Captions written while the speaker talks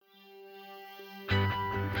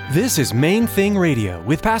This is Main Thing Radio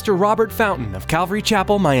with Pastor Robert Fountain of Calvary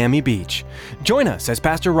Chapel, Miami Beach. Join us as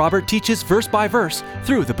Pastor Robert teaches verse by verse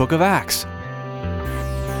through the book of Acts.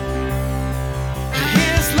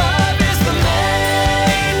 His love is the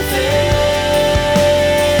main thing.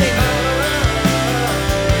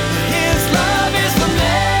 His love is the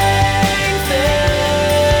main thing.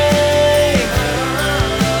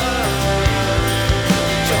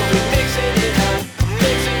 So we're mixing it up,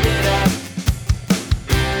 mixing it up.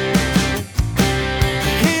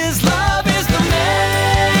 His love is the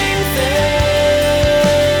main thing.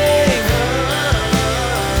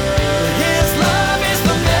 His love is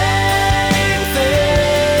the main thing.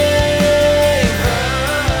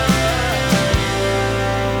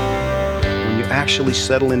 When you actually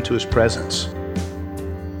settle into His presence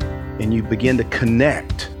and you begin to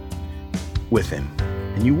connect with Him,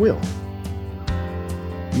 and you will.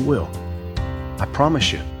 You will. I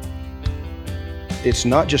promise you. It's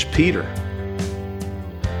not just Peter.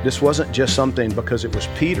 This wasn't just something because it was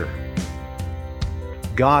Peter.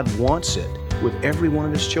 God wants it with every one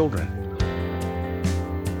of His children.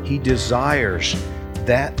 He desires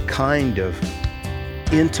that kind of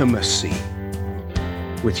intimacy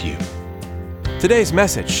with you. Today's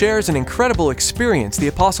message shares an incredible experience the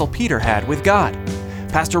Apostle Peter had with God.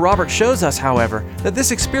 Pastor Robert shows us, however, that this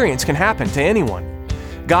experience can happen to anyone.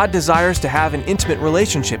 God desires to have an intimate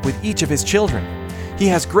relationship with each of His children. He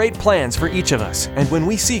has great plans for each of us, and when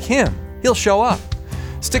we seek Him, He'll show up.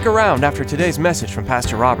 Stick around after today's message from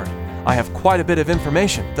Pastor Robert. I have quite a bit of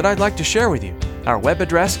information that I'd like to share with you. Our web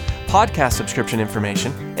address, podcast subscription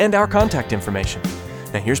information, and our contact information.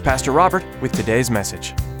 Now here's Pastor Robert with today's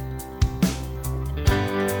message.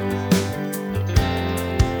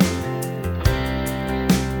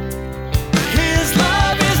 His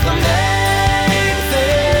love is the main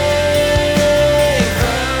thing.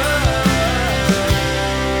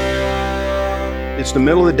 It's the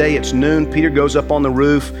middle of the day, it's noon. Peter goes up on the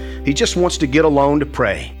roof. He just wants to get alone to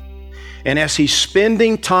pray. And as he's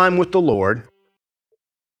spending time with the Lord,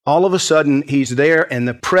 all of a sudden he's there, and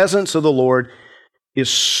the presence of the Lord is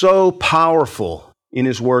so powerful in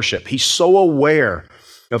his worship. He's so aware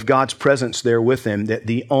of God's presence there with him that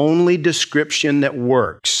the only description that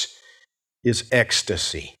works is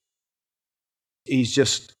ecstasy. He's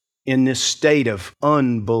just in this state of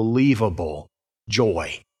unbelievable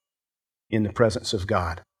joy in the presence of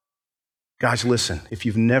God. Guys, listen, if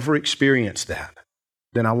you've never experienced that,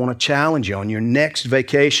 then I want to challenge you on your next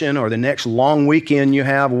vacation or the next long weekend you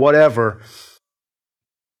have, whatever,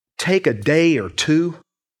 take a day or two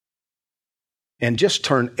and just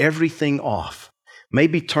turn everything off.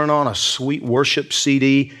 Maybe turn on a sweet worship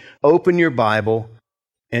CD, open your Bible,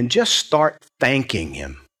 and just start thanking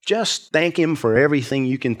Him. Just thank Him for everything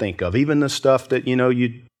you can think of, even the stuff that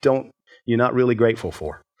you're not really grateful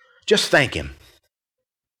for. Just thank Him.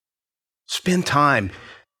 Spend time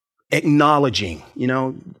acknowledging,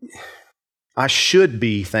 I should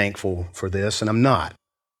be thankful for this, and I'm not.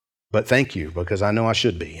 But thank you, because I know I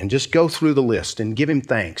should be. And just go through the list and give Him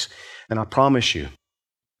thanks. And I promise you,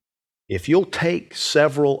 if you'll take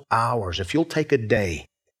several hours, if you'll take a day,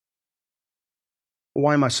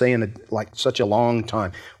 why am I saying it like such a long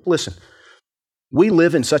time? Listen, we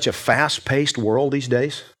live in such a fast-paced world these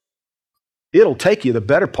days. It'll take you the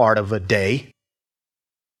better part of a day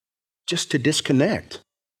just to disconnect,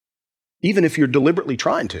 even if you're deliberately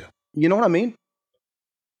trying to. You know what I mean?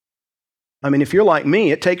 I mean, if you're like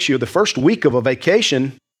me, it takes you the first week of a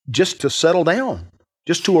vacation just to settle down,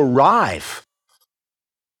 just to arrive,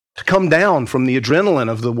 to come down from the adrenaline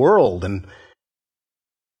of the world.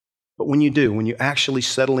 But when you do, when you actually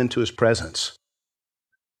settle into His presence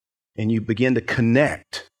and you begin to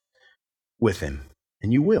connect with Him,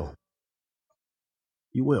 and you will.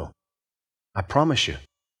 You will. I promise you.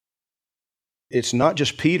 It's not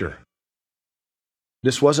just Peter.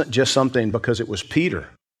 This wasn't just something because it was Peter.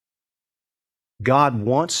 God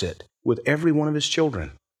wants it with every one of His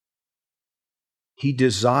children. He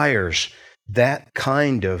desires that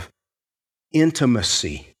kind of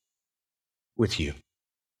intimacy with you.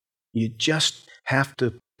 You just have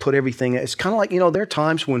to put everything. It's kind of like, there are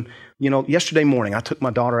times when, yesterday morning I took my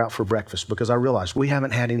daughter out for breakfast because I realized we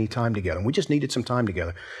haven't had any time together and we just needed some time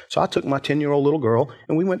together. So I took my 10-year-old little girl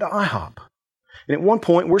and we went to IHOP. And at one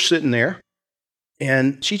point we're sitting there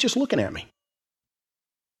and she's just looking at me.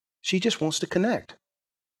 She just wants to connect.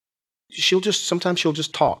 Sometimes she'll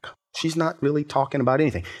just talk. She's not really talking about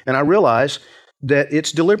anything. And I realize that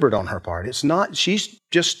it's deliberate on her part. It's not, she's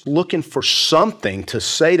just looking for something to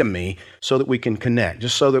say to me so that we can connect,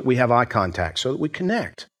 just so that we have eye contact, so that we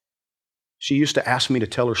connect. She used to ask me to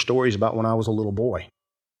tell her stories about when I was a little boy.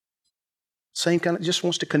 Same kind of, just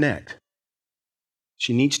wants to connect.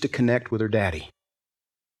 She needs to connect with her daddy.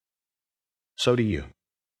 So do you.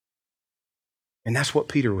 And that's what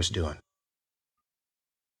Peter was doing.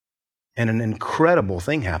 And an incredible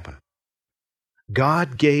thing happened.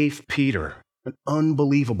 God gave Peter an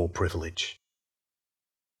unbelievable privilege.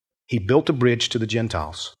 He built a bridge to the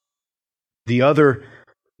Gentiles. The other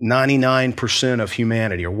 99% of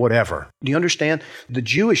humanity or whatever. Do you understand? The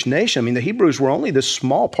Jewish nation, I mean, the Hebrews were only this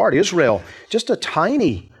small part. Israel, just a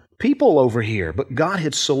tiny people over here. But God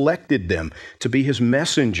had selected them to be his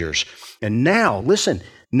messengers. And now, listen,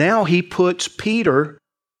 now he puts Peter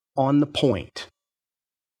on the point.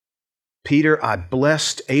 Peter, I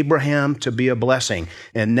blessed Abraham to be a blessing.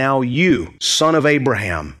 And now you, son of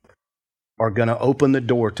Abraham, are going to open the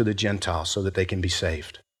door to the Gentiles so that they can be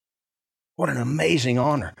saved. What an amazing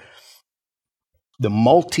honor. The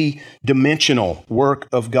multi-dimensional work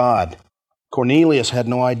of God. Cornelius had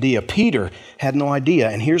no idea. Peter had no idea.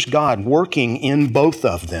 And here's God working in both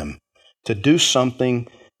of them to do something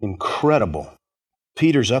incredible.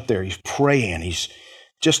 Peter's up there. He's praying. He's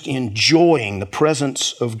just enjoying the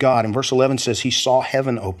presence of God. And verse 11 says he saw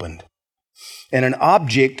heaven opened. And an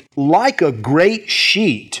object like a great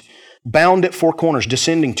sheet bound at four corners,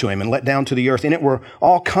 descending to him and let down to the earth. And it were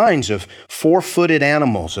all kinds of four-footed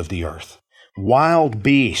animals of the earth, wild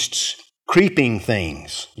beasts, creeping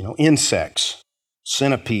things, insects,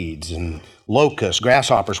 centipedes and locusts,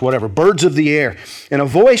 grasshoppers, whatever, birds of the air. And a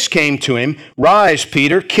voice came to him, "Rise,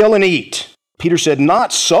 Peter, kill and eat." Peter said,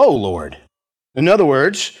 "Not so, Lord." In other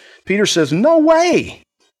words, Peter says, "No way.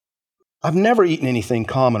 I've never eaten anything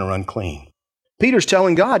common or unclean." Peter's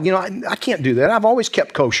telling God, I can't do that. I've always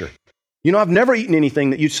kept kosher. I've never eaten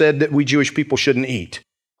anything that you said that we Jewish people shouldn't eat.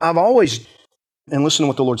 And listen to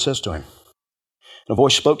what the Lord says to him. The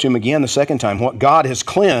voice spoke to him again the second time. "What God has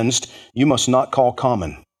cleansed, you must not call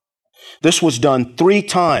common." This was done 3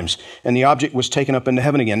 times, and the object was taken up into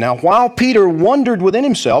heaven again. Now, while Peter wondered within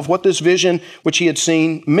himself what this vision which he had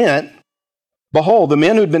seen meant, behold, the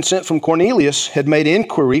men who had been sent from Cornelius had made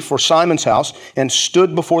inquiry for Simon's house and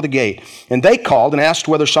stood before the gate. And they called and asked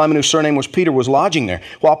whether Simon, whose surname was Peter, was lodging there.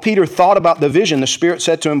 While Peter thought about the vision, the Spirit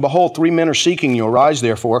said to him, "Behold, 3 men are seeking you. Arise,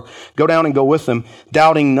 therefore, go down and go with them,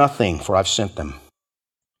 doubting nothing, for I've sent them."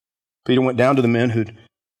 Peter went down to the men who'd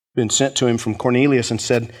been sent to him from Cornelius and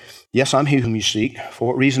said, "Yes, I'm he whom you seek. For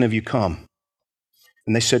what reason have you come?"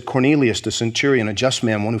 And they said, "Cornelius, the centurion, a just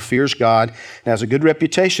man, one who fears God and has a good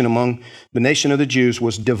reputation among the nation of the Jews,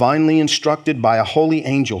 was divinely instructed by a holy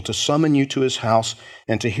angel to summon you to his house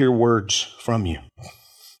and to hear words from you."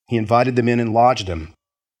 He invited them in and lodged them.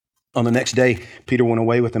 On the next day, Peter went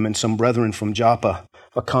away with them, and some brethren from Joppa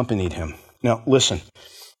accompanied him. Now, listen,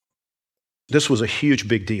 this was a huge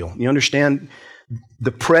big deal. You understand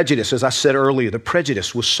the prejudice, as I said earlier, the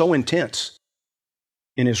prejudice was so intense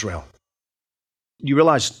in Israel. You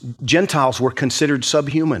realize Gentiles were considered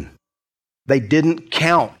subhuman. They didn't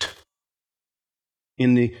count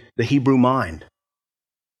in the Hebrew mind.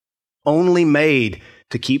 Only made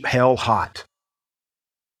to keep hell hot.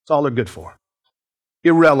 That's all they're good for.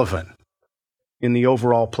 Irrelevant in the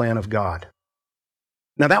overall plan of God.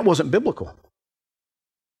 Now, that wasn't biblical,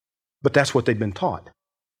 but that's what they'd been taught.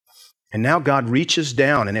 And now God reaches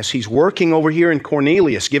down, and as he's working over here in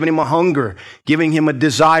Cornelius, giving him a hunger, giving him a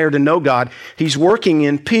desire to know God, he's working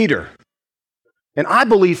in Peter. And I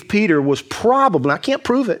believe Peter was probably, I can't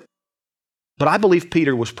prove it, but I believe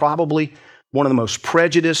Peter was probably one of the most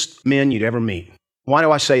prejudiced men you'd ever meet. Why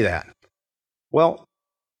do I say that? Well,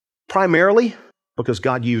 primarily because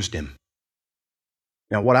God used him.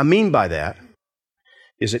 Now, what I mean by that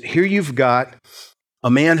is that here you've got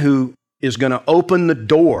a man who is going to open the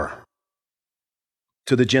door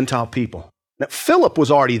to the Gentile people. Now, Philip was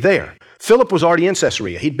already there. Philip was already in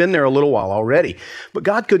Caesarea. He'd been there a little while already. But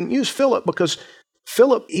God couldn't use Philip because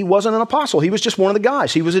Philip, he wasn't an apostle. He was just one of the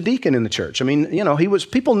guys. He was a deacon in the church. I mean,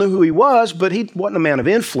 people knew who he was, but he wasn't a man of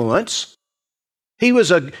influence. He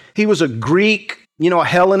was a Greek, a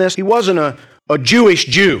Hellenist. He wasn't a Jewish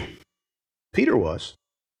Jew. Peter was.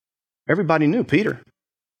 Everybody knew Peter.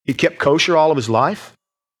 He kept kosher all of his life.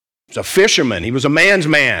 He was a fisherman. He was a man's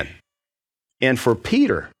man. And for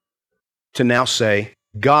Peter to now say,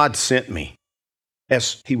 "God sent me,"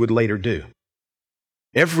 as he would later do,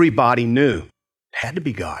 everybody knew it had to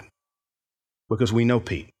be God, because we know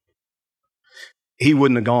Pete. He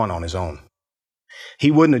wouldn't have gone on his own.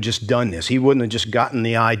 He wouldn't have just done this. He wouldn't have just gotten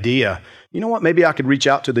the idea, you know what, maybe I could reach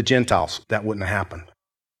out to the Gentiles. That wouldn't have happened.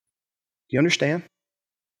 Do you understand?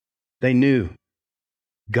 They knew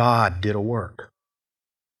God did a work.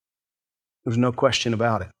 There's no question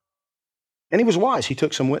about it. And he was wise. He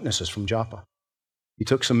took some witnesses from Joppa. He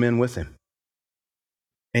took some men with him.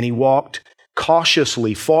 And he walked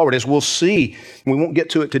cautiously forward, as we'll see. We won't get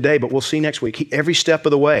to it today, but we'll see next week. Every step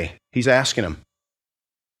of the way, he's asking him,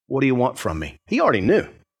 what do you want from me? He already knew.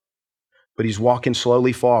 But he's walking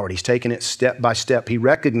slowly forward. He's taking it step by step. He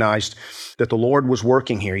recognized that the Lord was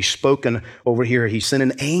working here. He's spoken over here. He sent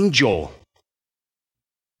an angel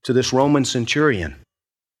to this Roman centurion.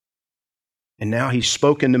 And now he's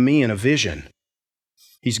spoken to me in a vision.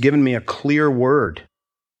 He's given me a clear word,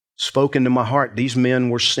 spoken to my heart. These men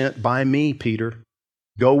were sent by me, Peter.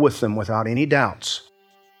 Go with them without any doubts.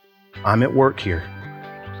 I'm at work here.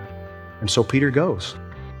 And so Peter goes.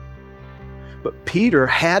 But Peter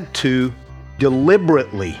had to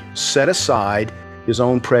deliberately set aside his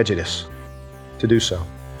own prejudice to do so.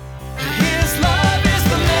 His love is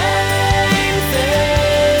the main thing.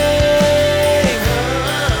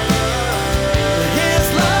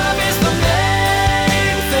 His love is the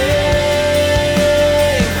main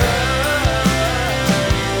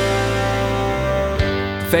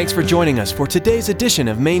thing. Thanks for joining us for today's edition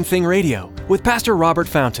of Main Thing Radio with Pastor Robert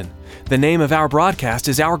Fountain. The name of our broadcast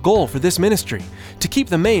is our goal for this ministry, to keep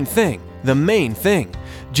the main thing,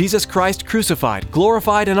 Jesus Christ crucified,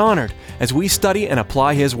 glorified, and honored as we study and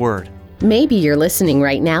apply His Word. Maybe you're listening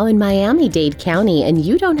right now in Miami-Dade County and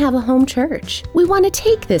you don't have a home church. We want to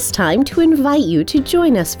take this time to invite you to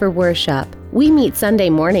join us for worship. We meet Sunday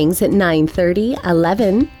mornings at 9:30,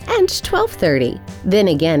 11, and 12:30. Then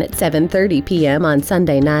again at 7:30 p.m. on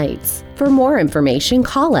Sunday nights. For more information,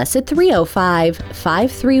 call us at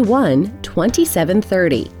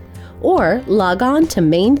 305-531-2730. Or log on to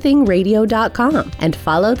mainthingradio.com and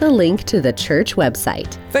follow the link to the church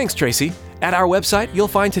website. Thanks, Tracy. At our website, you'll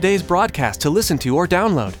find today's broadcast to listen to or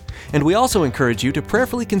download. And we also encourage you to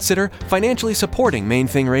prayerfully consider financially supporting Main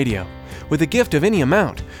Thing Radio. With a gift of any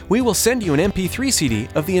amount, we will send you an MP3 CD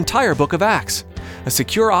of the entire book of Acts. A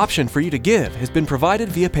secure option for you to give has been provided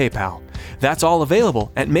via PayPal. That's all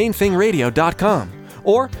available at mainthingradio.com.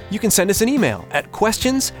 Or you can send us an email at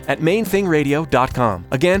questions@mainthingradio.com.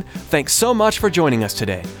 Again, thanks so much for joining us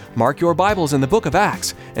today. Mark your Bibles in the book of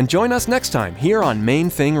Acts and join us next time here on Main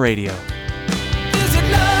Thing Radio.